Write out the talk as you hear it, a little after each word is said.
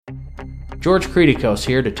George Creedicos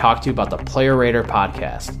here to talk to you about the Player Rater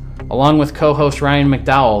podcast. Along with co-host Ryan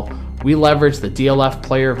McDowell, we leverage the DLF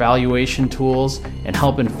player valuation tools and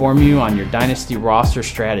help inform you on your Dynasty roster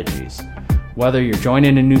strategies. Whether you're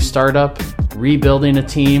joining a new startup, rebuilding a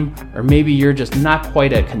team, or maybe you're just not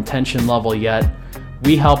quite at contention level yet,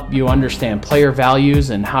 we help you understand player values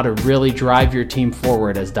and how to really drive your team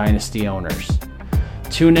forward as Dynasty owners.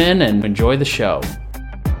 Tune in and enjoy the show.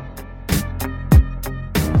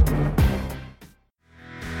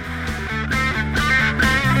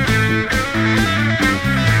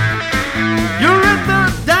 You're at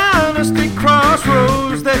the Dynasty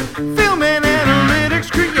Crossroads that film and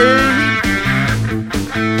analytics create.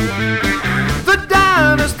 The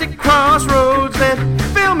Dynasty Crossroads that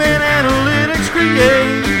film and analytics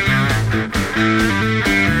create.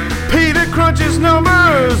 Peter crunches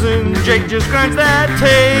numbers and Jake just grinds that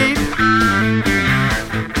tape.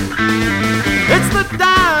 It's the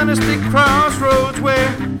Dynasty Crossroads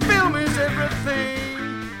where film is everything.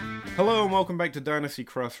 Hello and welcome back to Dynasty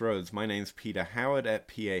Crossroads. My name's Peter Howard at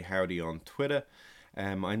PA Howdy on Twitter.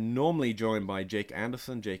 I'm normally joined by Jake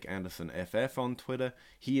Anderson FF on Twitter.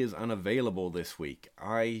 He is unavailable this week.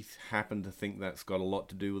 I happen to think that's got a lot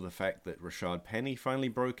to do with the fact that Rashad Penny finally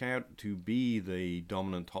broke out to be the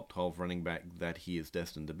dominant top 12 running back that he is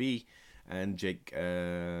destined to be, and Jake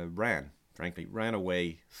ran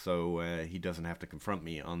away so he doesn't have to confront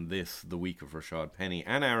me on the week of Rashad Penny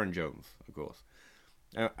and Aaron Jones, of course.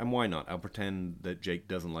 And why not? I'll pretend that Jake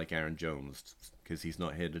doesn't like Aaron Jones because he's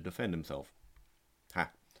not here to defend himself. Ha.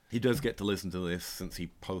 He does get to listen to this since he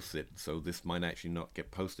posts it, so this might actually not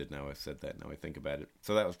get posted now I've said that, now I think about it.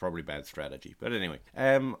 So that was probably bad strategy. But anyway,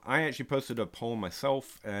 I actually posted a poll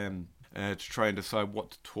myself to try and decide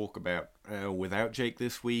what to talk about without Jake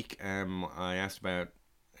this week. I asked about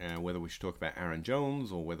whether we should talk about Aaron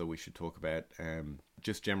Jones or whether we should talk about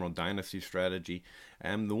just general dynasty strategy.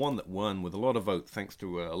 The one that won with a lot of votes, thanks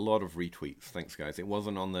to a lot of retweets. Thanks, guys. It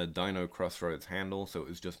wasn't on the Dino Crossroads handle, so it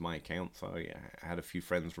was just my account. So I had a few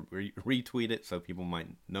friends retweet it, so people might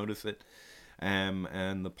notice it.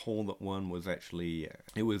 And the poll that won was actually,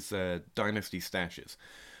 it was dynasty stashes.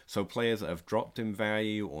 So players that have dropped in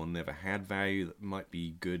value or never had value that might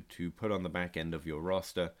be good to put on the back end of your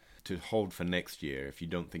roster to hold for next year if you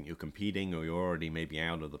don't think you're competing or you're already maybe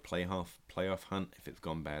out of the playoff hunt if it's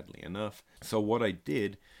gone badly enough. So what I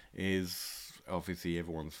did is, obviously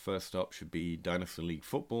everyone's first stop should be Dynasty League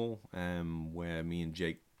Football, where me and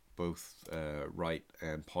Jake both write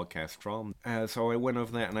and podcast from. So I went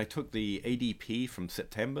over that and I took the ADP from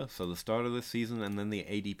September, so the start of the season, and then the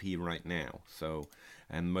ADP right now. So,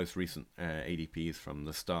 and the most recent ADP is from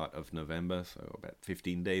the start of November, so about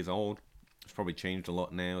 15 days old. It's probably changed a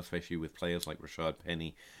lot now, especially with players like Rashad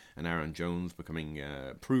Penny and Aaron Jones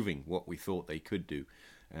proving what we thought they could do,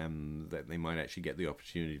 that they might actually get the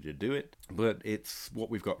opportunity to do it. But it's what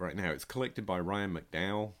we've got right now. It's collected by Ryan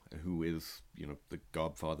McDowell, who is, the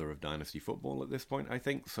godfather of Dynasty football at this point, I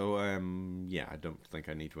think. So, yeah, I don't think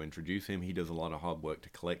I need to introduce him. He does a lot of hard work to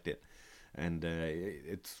collect it. And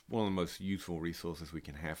it's one of the most useful resources we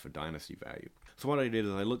can have for dynasty value. So what I did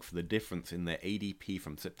is I looked for the difference in the ADP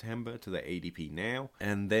from September to the ADP now,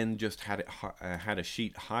 and then just had a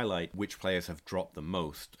sheet highlight which players have dropped the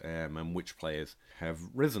most and which players have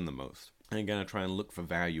risen the most. I'm going to try and look for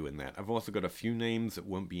value in that. I've also got a few names that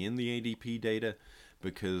won't be in the ADP data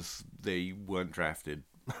because they weren't drafted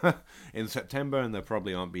in September, and they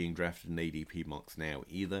probably aren't being drafted in ADP mocks now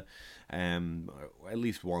either. At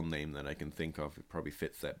least one name that I can think of probably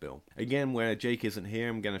fits that bill. Again, where Jake isn't here,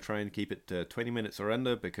 I'm going to try and keep it 20 minutes or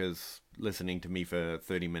under because listening to me for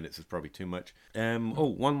 30 minutes is probably too much.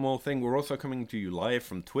 One more thing. We're also coming to you live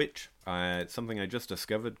from Twitch. It's something I just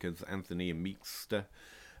discovered because Anthony Meekster,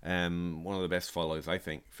 one of the best follows, I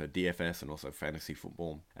think, for DFS and also fantasy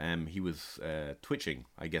football. He was twitching,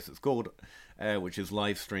 I guess it's called, which is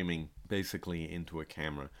live streaming basically into a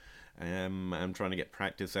camera. I'm trying to get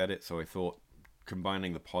practice at it, so I thought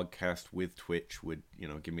combining the podcast with Twitch would,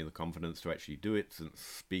 give me the confidence to actually do it, since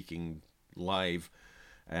speaking live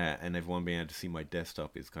and everyone being able to see my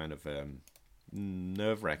desktop is kind of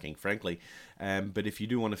nerve-wracking, frankly. But if you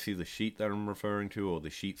do want to see the sheet that I'm referring to, or the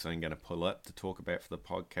sheets I'm going to pull up to talk about for the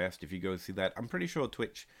podcast, if you go see that, I'm pretty sure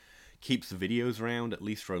Twitch keeps the videos around at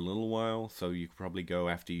least for a little while, so you could probably go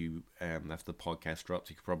after the podcast drops,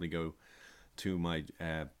 you could probably go to my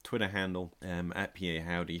Twitter handle at PA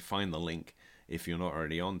Howdy, find the link if you're not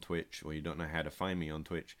already on Twitch or you don't know how to find me on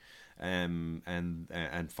Twitch,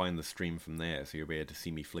 and find the stream from there. So you'll be able to see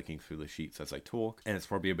me flicking through the sheets as I talk. And it's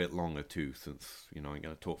probably a bit longer too, since I'm going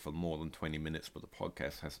to talk for more than 20 minutes, but the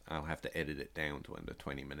podcast I'll have to edit it down to under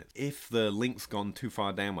 20 minutes. If the link's gone too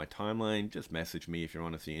far down my timeline, just message me if you're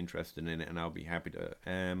honestly interested in it, and I'll be happy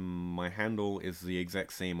to. My handle is the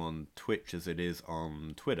exact same on Twitch as it is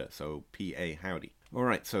on Twitter, so PA Howdy.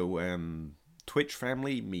 Alright, so Twitch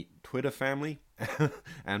family meet Twitter family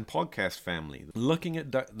and podcast family. Looking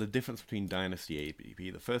at the difference between Dynasty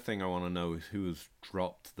ADP, the first thing I want to know is who has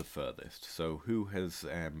dropped the furthest. So who has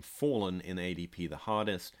fallen in ADP the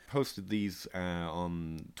hardest. Posted these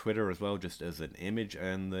on Twitter as well, just as an image.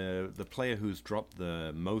 And the player who's dropped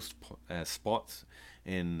the most spots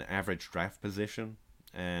in average draft position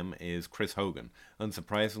is Chris Hogan.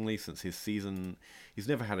 Unsurprisingly, since his season, he's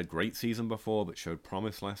never had a great season before, but showed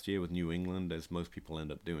promise last year with New England, as most people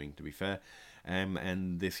end up doing, to be fair.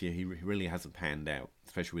 And this year he really hasn't panned out,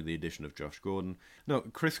 especially with the addition of Josh Gordon. No,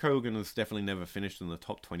 Chris Hogan has definitely never finished in the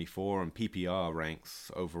top 24, and PPR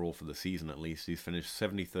ranks overall for the season at least. He's finished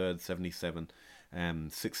 73rd, 77th,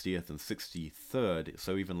 60th, and 63rd.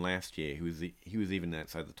 So even last year he was even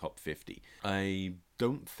outside the top 50. I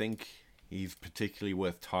don't think he's particularly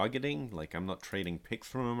worth targeting. Like, I'm not trading picks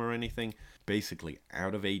from him or anything. Basically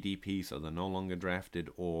out of ADP, so they're no longer drafted.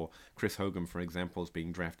 Or Chris Hogan, for example, is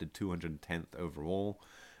being drafted 210th overall,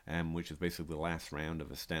 which is basically the last round of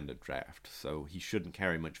a standard draft. So he shouldn't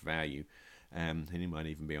carry much value. And he might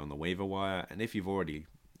even be on the waiver wire. And if you've already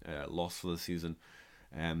lost for the season,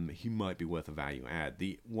 he might be worth a value add.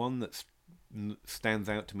 The one that stands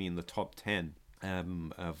out to me in the top 10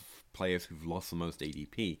 of players who've lost the most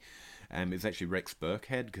ADP is actually Rex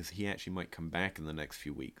Burkhead, because he actually might come back in the next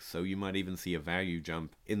few weeks. So you might even see a value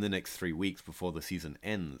jump in the next 3 weeks before the season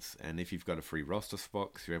ends. And if you've got a free roster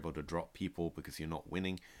spot, because you're able to drop people because you're not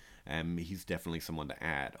winning, he's definitely someone to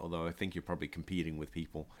add. Although I think you're probably competing with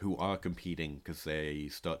people who are competing because they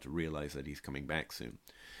start to realize that he's coming back soon.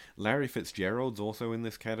 Larry Fitzgerald's also in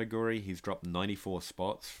this category. He's dropped 94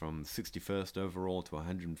 spots from 61st overall to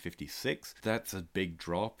 156. That's a big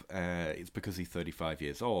drop. It's because he's 35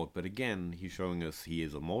 years old. But again, he's showing us he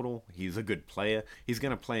is immortal. He's a good player. He's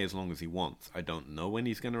going to play as long as he wants. I don't know when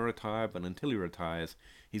he's going to retire, but until he retires,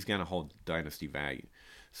 he's going to hold dynasty value.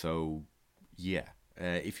 So, yeah.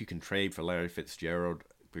 If you can trade for Larry Fitzgerald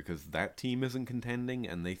because that team isn't contending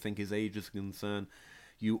and they think his age is a concern,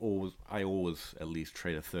 I always at least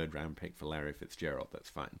trade a third round pick for Larry Fitzgerald. That's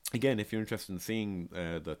fine. Again, if you're interested in seeing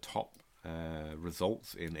the top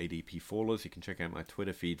results in ADP fallers, you can check out my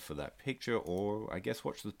Twitter feed for that picture, or I guess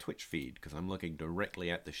watch the Twitch feed because I'm looking directly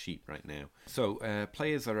at the sheet right now. So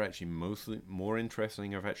players that are actually mostly more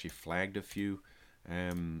interesting, I've actually flagged a few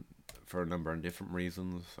for a number of different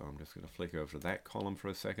reasons. So I'm just going to flick over to that column for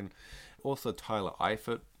a second. Also Tyler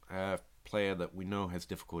Eifert, a player that we know has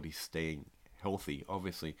difficulty staying healthy,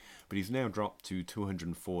 obviously, but he's now dropped to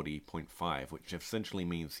 240.5, which essentially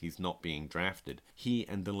means he's not being drafted. He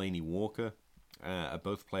and Delaney Walker are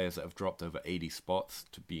both players that have dropped over 80 spots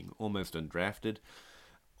to being almost undrafted.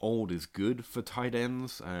 Old is good for tight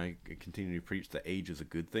ends. I continue to preach that age is a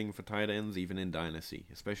good thing for tight ends, even in Dynasty,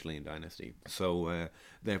 especially in Dynasty. So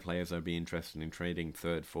they're players I'd be interested in trading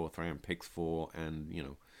 3rd, 4th round picks for, and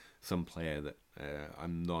some player that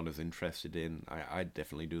I'm not as interested in. I'd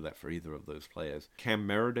definitely do that for either of those players. Cam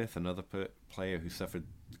Meredith, another player who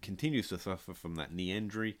continues to suffer from that knee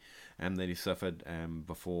injury that he suffered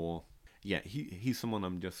before. Yeah, he's someone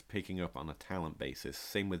I'm just picking up on a talent basis.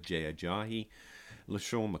 Same with Jay Ajayi.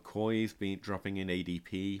 LaShawn McCoy's been dropping in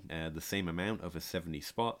ADP the same amount, over 70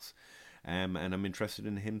 spots. And I'm interested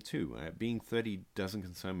in him too. Being 30 doesn't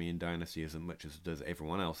concern me in Dynasty as much as it does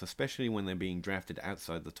everyone else, especially when they're being drafted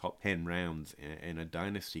outside the top 10 rounds in a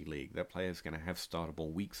Dynasty league. That player's going to have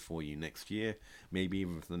startable weeks for you next year, maybe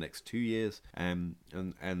even for the next 2 years, and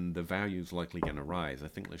the value's likely going to rise. I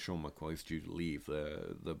think LaShawn McCoy's due to leave.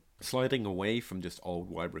 The sliding away from just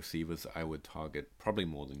old wide receivers, I would target probably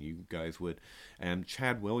more than you guys would.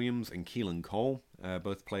 Chad Williams and Keelan Cole,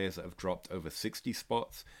 both players that have dropped over 60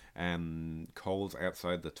 spots. Cole's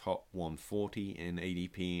outside the top 140 in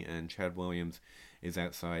ADP, and Chad Williams is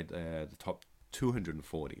outside the top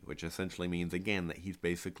 240, which essentially means, again, that he's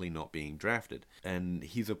basically not being drafted. And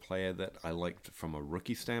he's a player that I liked from a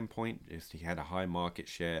rookie standpoint. He had a high market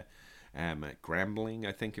share at Grambling,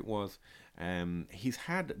 I think it was. He's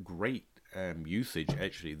had great usage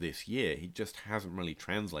actually this year. He just hasn't really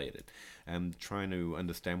translated. Trying to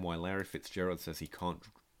understand why Larry Fitzgerald says he can't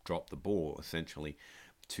drop the ball, essentially,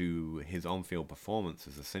 to his on-field performance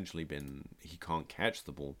has essentially been he can't catch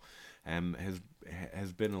the ball.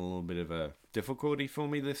 has been a little bit of a difficulty for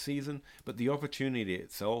me this season, but the opportunity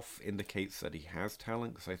itself indicates that he has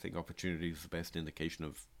talent, because I think opportunity is the best indication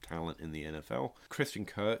of talent in the NFL. Christian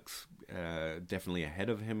Kirk's definitely ahead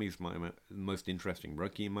of him. He's my most interesting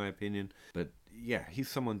rookie in my opinion, but yeah, he's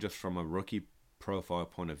someone just from a rookie profile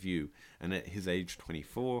point of view, and at his age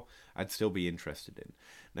 24, I'd still be interested in.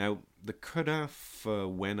 Now, the cutoff for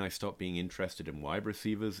when I stop being interested in wide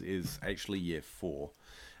receivers is actually year 4.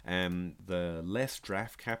 The less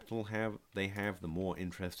draft capital they have, the more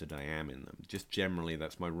interested I am in them. Just generally,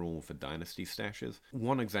 that's my rule for dynasty stashes.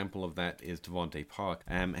 One example of that is Devontae Parker,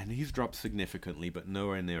 and he's dropped significantly, but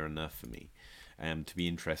nowhere near enough for me to be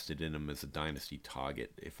interested in him as a dynasty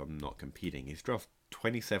target if I'm not competing. He's dropped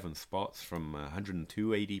 27 spots from 102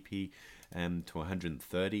 ADP to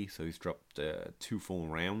 130, so he's dropped 2 full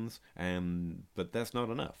rounds, but that's not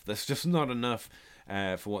enough. That's just not enough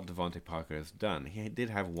for what Devontae Parker has done. He did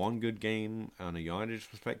have one good game on a yardage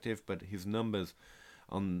perspective, but his numbers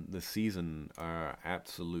on the season are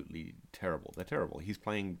absolutely terrible. They're terrible. He's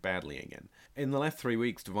playing badly again. In the last 3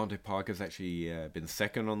 weeks, Devontae Parker's actually been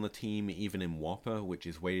second on the team, even in Whopper, which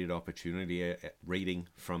is weighted opportunity rating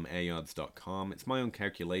from airyards.com. It's my own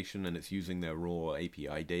calculation, and it's using their raw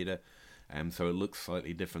API data. So it looks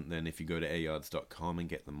slightly different than if you go to airyards.com and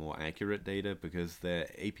get the more accurate data, because their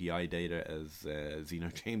API data, as Zeno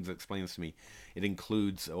James explains to me, it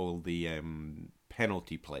includes all the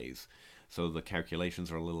penalty plays. So the calculations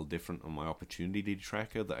are a little different on my opportunity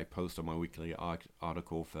tracker that I post on my weekly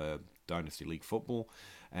article for Dynasty League Football,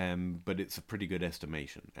 but it's a pretty good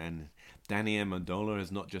estimation. And Danny Amendola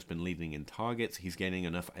has not just been leading in targets, he's getting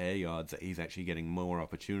enough air yards that he's actually getting more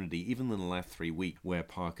opportunity, even in the last 3 weeks where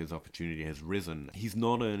Parker's opportunity has risen. He's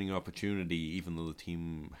not earning opportunity even though the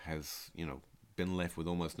team has, been left with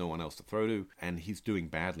almost no one else to throw to, and he's doing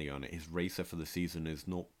badly on it. His racer for the season is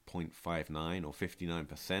 0.59 or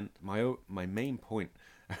 59%. My main point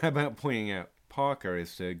about pointing out Parker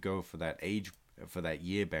is to go for that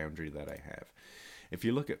year boundary that I have. If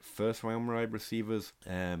you look at first round wide receivers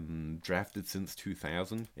drafted since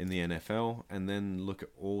 2000 in the NFL, and then look at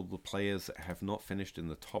all the players that have not finished in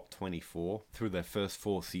the top 24 through their first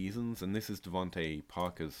 4 seasons, and this is Devontae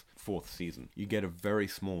Parker's 4th season, you get a very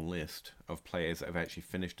small list of players that have actually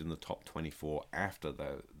finished in the top 24 after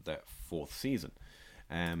that 4th season.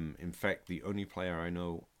 In fact, the only player I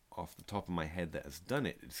know off the top of my head that has done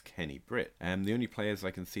it is Kenny Britt. The only players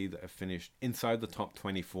I can see that have finished inside the top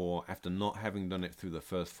 24 after not having done it through the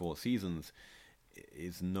first 4 seasons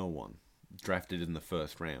is no one drafted in the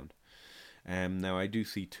first round. Now I do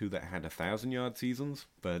see 2 that had 1,000-yard seasons,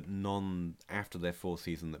 but none after their 4th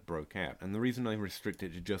season that broke out. And the reason I restrict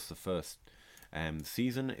it to just the first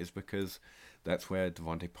season is because that's where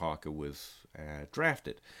Devontae Parker was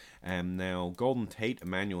drafted. Now, Golden Tate,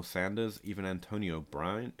 Emmanuel Sanders, even Antonio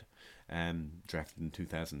Bryant, drafted in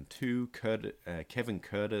 2002, Kevin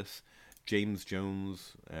Curtis, James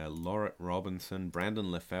Jones, Laurent Robinson,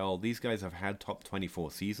 Brandon LaFell, these guys have had top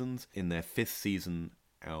 24 seasons in their 5th season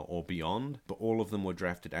or beyond, but all of them were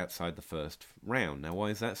drafted outside the first round. Now,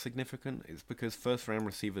 why is that significant? It's because first round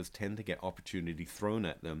receivers tend to get opportunity thrown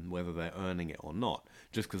at them, whether they're earning it or not,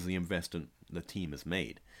 just because the investment the team has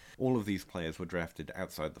made. All of these players were drafted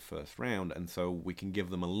outside the first round, and so we can give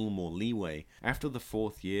them a little more leeway. After the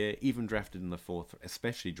 4th year, even drafted in the 4th,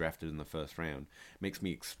 especially drafted in the first round, makes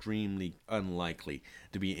me extremely unlikely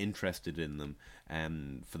to be interested in them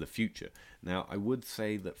for the future. Now, I would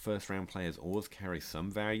say that first round players always carry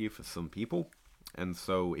some value for some people, and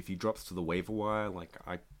so if he drops to the waiver wire, like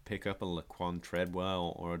I pick up a Laquan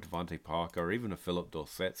Treadwell or a Devontae Parker or even a Philip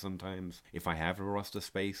Dorsett sometimes if I have a roster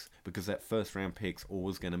space, because that first round pick's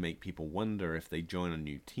always going to make people wonder if they join a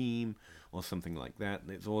new team or something like that.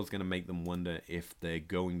 It's always going to make them wonder if they're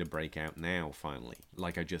going to break out now finally.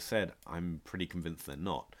 Like I just said, I'm pretty convinced they're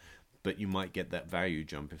not, but you might get that value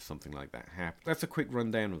jump if something like that happens. That's a quick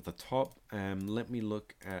rundown of the top. Let me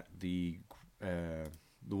look at the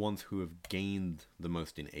ones who have gained the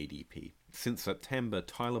most in ADP. Since September,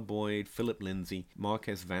 Tyler Boyd, Philip Lindsay,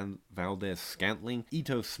 Marquez Valdez-Scantling,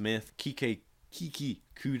 Ito Smith, Kiki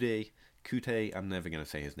Kute, I'm never going to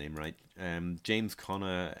say his name right, James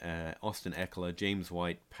Conner, Austin Eckler, James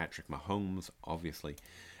White, Patrick Mahomes, obviously,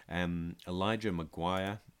 Elijah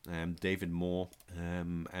Maguire, David Moore,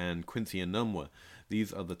 and Quincy Enunwa.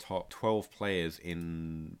 These are the top 12 players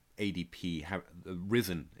in ADP, have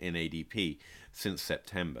risen in ADP since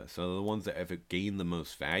September. So the ones that have gained the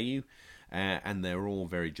most value, and they're all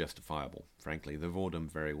very justifiable, frankly. They've all done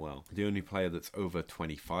very well. The only player that's over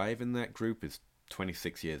 25 in that group is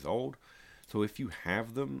 26 years old. So if you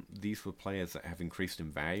have them, these were players that have increased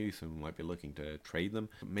in value, so we might be looking to trade them.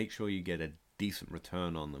 But make sure you get a decent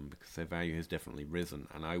return on them because their value has definitely risen,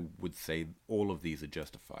 and I would say all of these are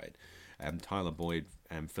justified. Tyler Boyd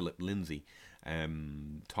and Philip Lindsay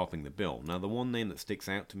topping the bill. Now, the one name that sticks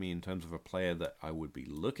out to me in terms of a player that I would be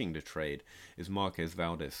looking to trade is Marquez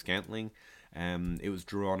Valdes-Scantling. It was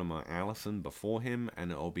Geronimo Allison before him,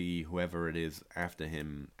 and it'll be whoever it is after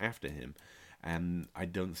him. I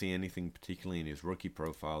don't see anything particularly in his rookie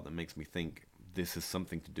profile that makes me think this is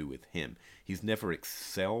something to do with him. He's never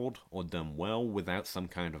excelled or done well without some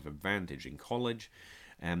kind of advantage in college.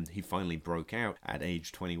 He finally broke out at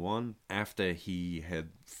age 21 after he had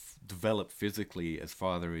developed physically as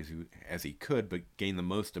far as he could, but gained the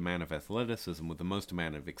most amount of athleticism with the most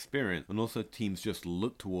amount of experience. And also teams just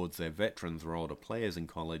look towards their veterans or older players in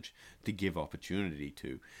college to give opportunity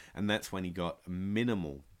to. And that's when he got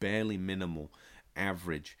barely minimal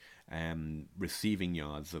average receiving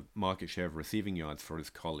yards, of market share of receiving yards for his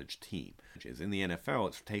college team. In the NFL,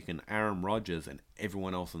 it's taken Aaron Rodgers and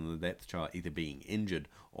everyone else on the depth chart either being injured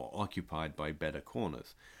or occupied by better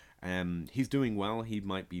corners. He's doing well. He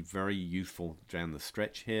might be very useful down the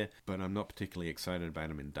stretch here, but I'm not particularly excited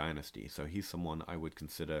about him in Dynasty. So he's someone I would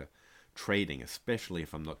consider trading, especially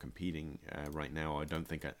if I'm not competing right now.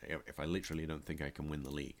 If I literally don't think I can win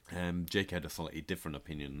the league. Jake had a slightly different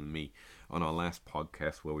opinion than me on our last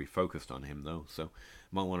podcast where we focused on him though, so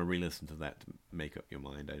might want to re-listen to that to make up your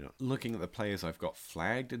mind. Looking at the players I've got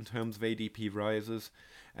flagged in terms of ADP rises,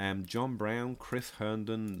 John Brown, Chris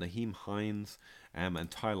Herndon, Nyheim Hines,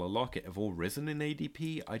 and Tyler Lockett have all risen in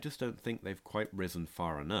ADP. I just don't think they've quite risen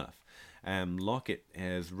far enough. Lockett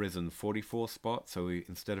has risen 44 spots, so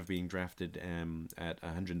instead of being drafted at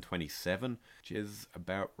 127, which is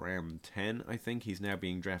about round 10, I think, he's now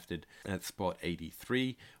being drafted at spot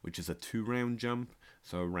 83, which is a 2-round jump,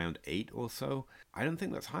 so round 8 or so. I don't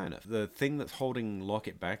think that's high enough. The thing that's holding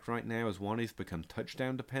Lockett back right now is one, he's become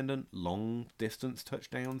touchdown dependent, long distance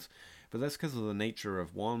touchdowns, but that's because of the nature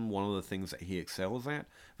of one of the things that he excels at,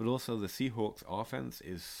 but also the Seahawks offense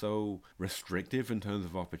is so restrictive in terms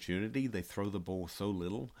of opportunity. They throw the ball so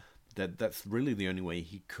little that that's really the only way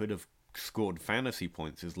he could have scored fantasy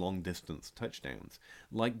points is long distance touchdowns.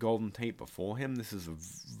 Like Golden Tate before him, this is a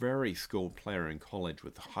very skilled player in college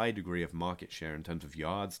with a high degree of market share in terms of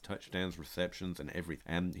yards, touchdowns, receptions, and everything.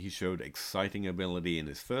 And he showed exciting ability in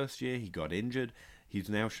his first year. He got injured. He's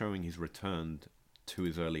now showing he's returned to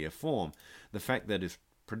his earlier form. The fact that his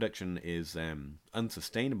production is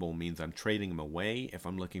unsustainable means I'm trading him away if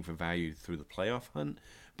I'm looking for value through the playoff hunt,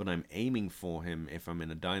 but I'm aiming for him if I'm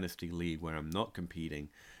in a dynasty league where I'm not competing,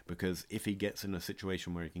 because if he gets in a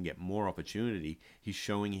situation where he can get more opportunity, he's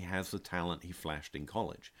showing he has the talent he flashed in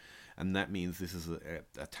college. And that means this is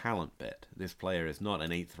a talent bet. This player is not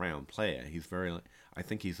an 8th round player. I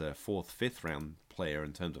think he's a 4th, 5th round player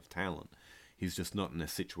in terms of talent. He's just not in a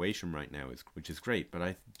situation right now, which is great. But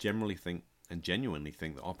I genuinely think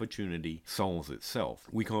the opportunity solves itself.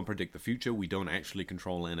 We can't predict the future. We don't actually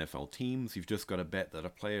control NFL teams. You've just got to bet that a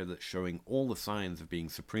player that's showing all the signs of being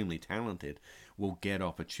supremely talented will get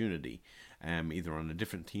opportunity, either on a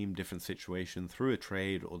different team, different situation, through a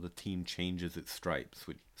trade, or the team changes its stripes.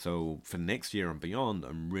 So for next year and beyond,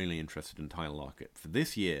 I'm really interested in Tyler Lockett. For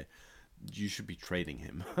this year, you should be trading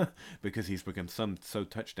him because he's become so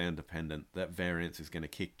touchdown dependent that variance is going to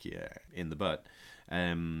kick you in the butt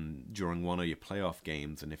during one of your playoff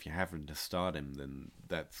games, and if you happen to start him, then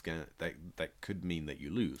that could mean that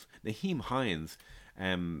you lose. Nyheim Hines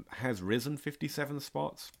has risen 57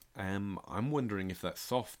 spots. I'm wondering if that's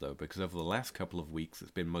soft though, because over the last couple of weeks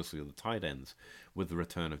it's been mostly the tight ends with the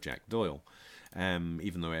return of Jack Doyle.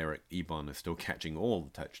 Even though Eric Ebron is still catching all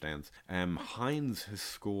the touchdowns, Hines has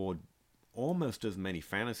scored almost as many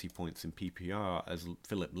fantasy points in PPR as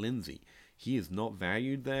Philip Lindsay. He is not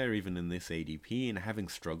valued there even in this ADP, and having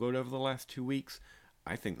struggled over the last 2 weeks,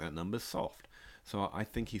 I think that number's soft. So I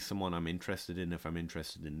think he's someone I'm interested in if I'm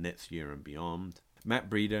interested in next year and beyond. Matt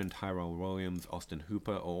Breida and Tyrell Williams, Austin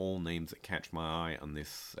Hooper are all names that catch my eye on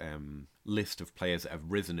this list of players that have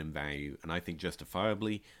risen in value, and I think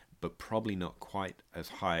justifiably, but probably not quite as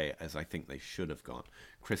high as I think they should have gone.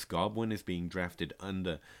 Chris Godwin is being drafted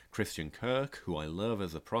under Christian Kirk, who I love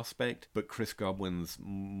as a prospect, but Chris Godwin's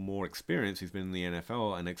more experience, he's been in the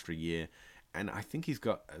NFL an extra year, and I think he's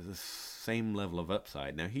got the same level of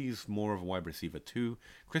upside. Now, he's more of a wide receiver too.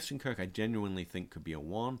 Christian Kirk, I genuinely think could be a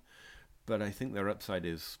 1, but I think their upside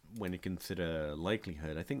is, when you consider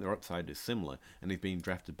likelihood, I think their upside is similar, and he's being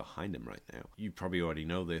drafted behind him right now. You probably already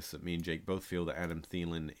know this, that me and Jake both feel that Adam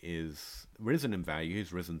Thielen is risen in value.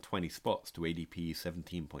 He's risen 20 spots to ADP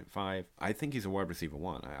 17.5. I think he's a wide receiver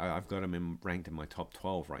 1. I've got him ranked in my top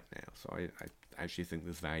 12 right now, so I actually think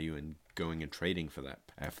there's value in going and trading for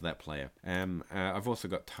that player. I've also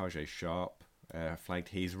got Tajay Sharp flagged.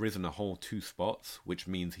 He's risen a whole 2 spots, which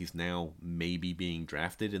means he's now maybe being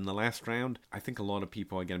drafted in the last round. I think a lot of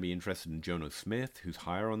people are going to be interested in Jono Smith, who's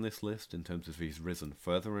higher on this list in terms of he's risen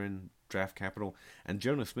further in draft capital. And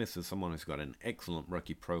Jono Smith is someone who's got an excellent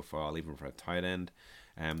rookie profile, even for a tight end.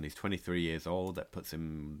 He's 23 years old. That puts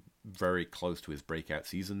him very close to his breakout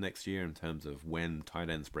season next year in terms of when tight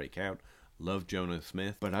ends break out. Love Jono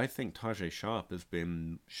Smith, but I think Tajay Sharp has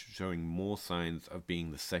been showing more signs of being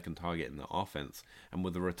the second target in the offense, and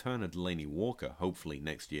with the return of Delaney Walker, hopefully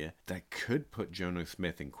next year, that could put Jono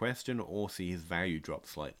Smith in question or see his value drop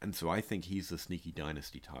slightly, and so I think he's the sneaky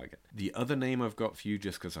dynasty target. The other name I've got for you,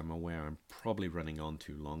 just because I'm aware I'm probably running on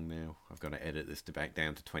too long now, I've got to edit this back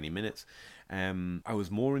down to 20 minutes. I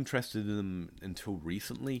was more interested in him until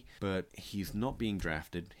recently, but he's not being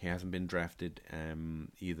drafted. He hasn't been drafted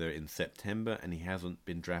either in September, and he hasn't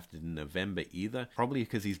been drafted in November either, probably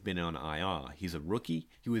because he's been on IR. He's a rookie.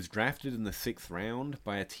 He was drafted in the 6th round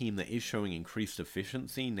by a team that is showing increased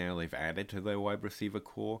efficiency. Now they've added to their wide receiver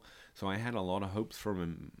core, so I had a lot of hopes from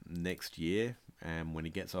him next year. When he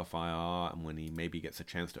gets off IR and when he maybe gets a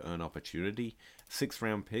chance to earn opportunity. 6th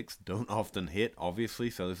round picks don't often hit, obviously,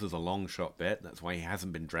 so this is a long shot bet. That's why he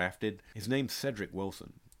hasn't been drafted. His name's Cedric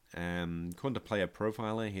Wilson. According to Player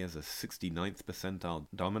Profiler, he has a 69th percentile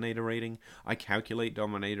dominator rating. I calculate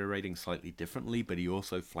dominator rating slightly differently, but he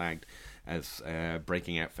also flagged as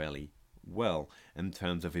breaking out fairly well in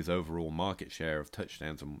terms of his overall market share of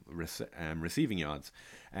touchdowns and receiving yards.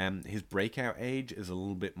 His breakout age is a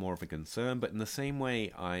little bit more of a concern, but in the same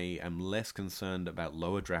way I am less concerned about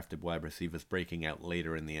lower drafted wide receivers breaking out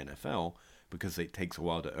later in the NFL, because it takes a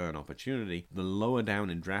while to earn opportunity. The lower down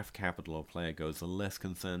in draft capital a player goes, the less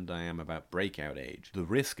concerned I am about breakout age. The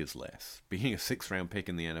risk is less. Being a 6th round pick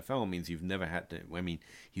in the NFL means you've never had to,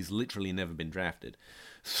 he's literally never been drafted.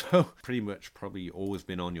 So pretty much probably always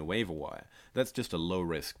been on your waiver wire. That's just a low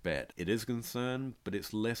risk bet. It is a concern, but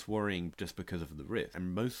it's less worrying just because of the risk.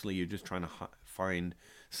 And mostly you're just trying to find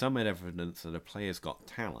some evidence that a player's got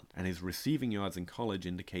talent, and his receiving yards in college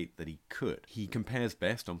indicate that he could. He compares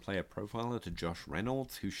best on Player Profiler to Josh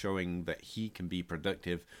Reynolds, who's showing that he can be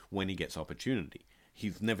productive when he gets opportunity.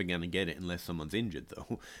 He's never going to get it unless someone's injured,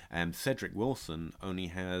 though. Cedric Wilson only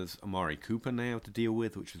has Amari Cooper now to deal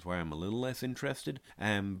with, which is why I'm a little less interested.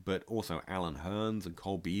 But also Alan Hearns and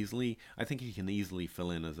Cole Beasley. I think he can easily fill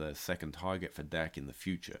in as a second target for Dak in the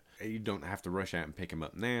future. You don't have to rush out and pick him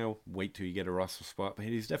up now. Wait till you get a roster spot. But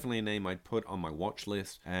he's definitely a name I'd put on my watch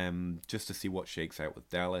list, just to see what shakes out with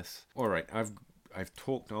Dallas. Alright, I've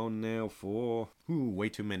talked on now for way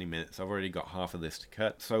too many minutes. I've already got half of this to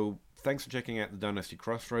cut. So thanks for checking out the Dynasty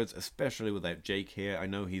Crossroads, especially without Jake here. I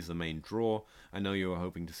know he's the main draw. I know you were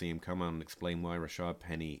hoping to see him come on and explain why Rashad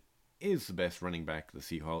Penny is the best running back the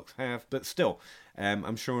Seahawks have. But still,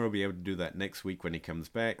 I'm sure he'll be able to do that next week when he comes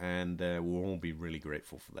back, and we'll all be really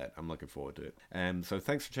grateful for that. I'm looking forward to it. So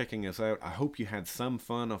thanks for checking us out. I hope you had some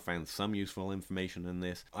fun or found some useful information in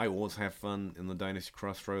this. I always have fun in the Dynasty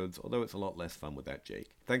Crossroads, although it's a lot less fun without Jake.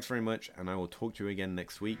 Thanks very much, and I will talk to you again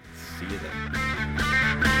next week. See you then.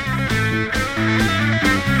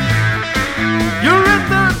 You're at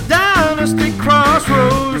the Dynasty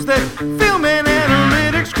Crossroads that film and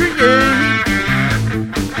analytics create.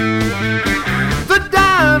 The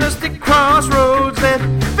Dynasty Crossroads that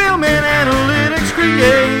film and analytics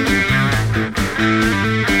create.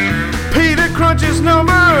 Peter crunches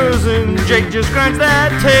numbers and Jake just grinds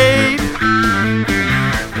that tape.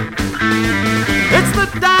 It's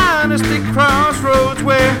the Dynasty Crossroads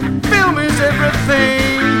where film is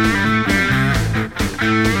everything.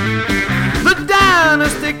 The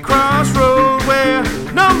Dynasty Crossroad where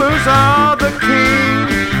numbers are the king.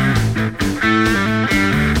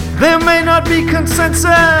 There may not be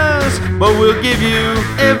consensus, but we'll give you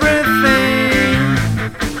everything.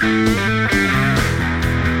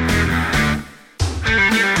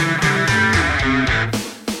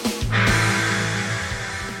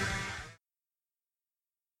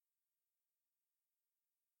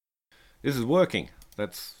 This is working.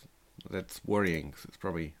 That's worrying.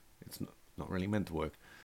 It's not really meant to work.